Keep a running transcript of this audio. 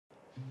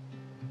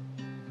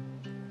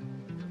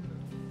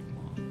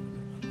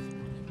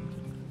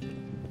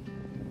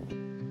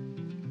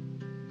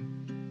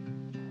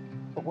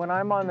When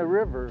I'm on the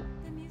river,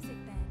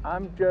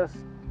 I'm just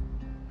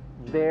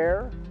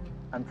there.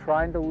 I'm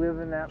trying to live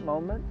in that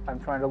moment. I'm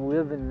trying to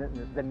live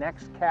in the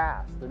next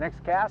cast. The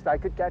next cast, I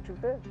could catch a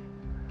fish.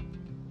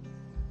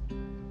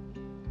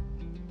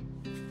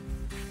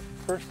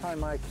 First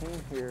time I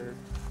came here,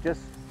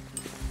 just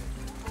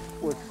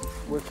was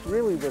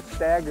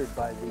staggered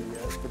by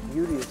the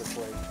beauty of the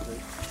place.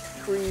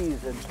 The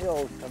trees and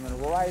hills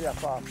coming right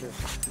up off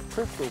this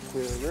crystal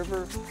clear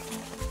river.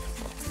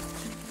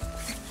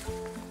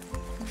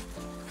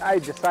 I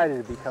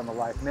decided to become a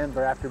life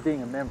member after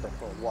being a member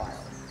for a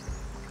while.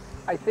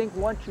 I think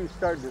once you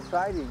start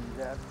deciding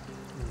that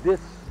this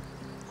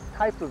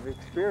type of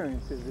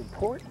experience is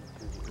important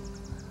to you,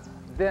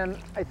 then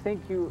I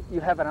think you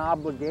have an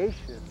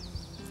obligation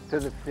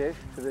to the fish,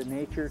 to the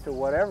nature, to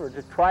whatever,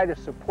 to try to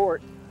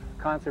support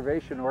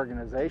conservation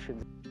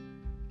organizations.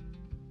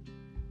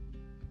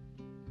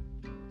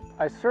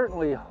 I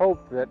certainly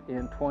hope that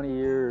in 20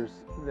 years,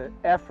 the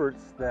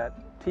efforts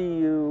that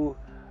TU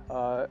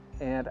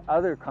and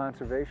other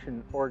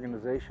conservation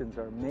organizations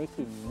are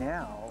making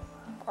now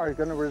are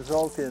going to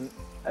result in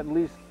at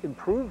least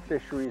improved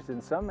fisheries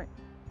in some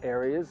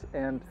areas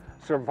and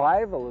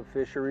survival of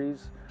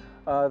fisheries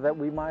that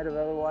we might have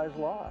otherwise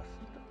lost.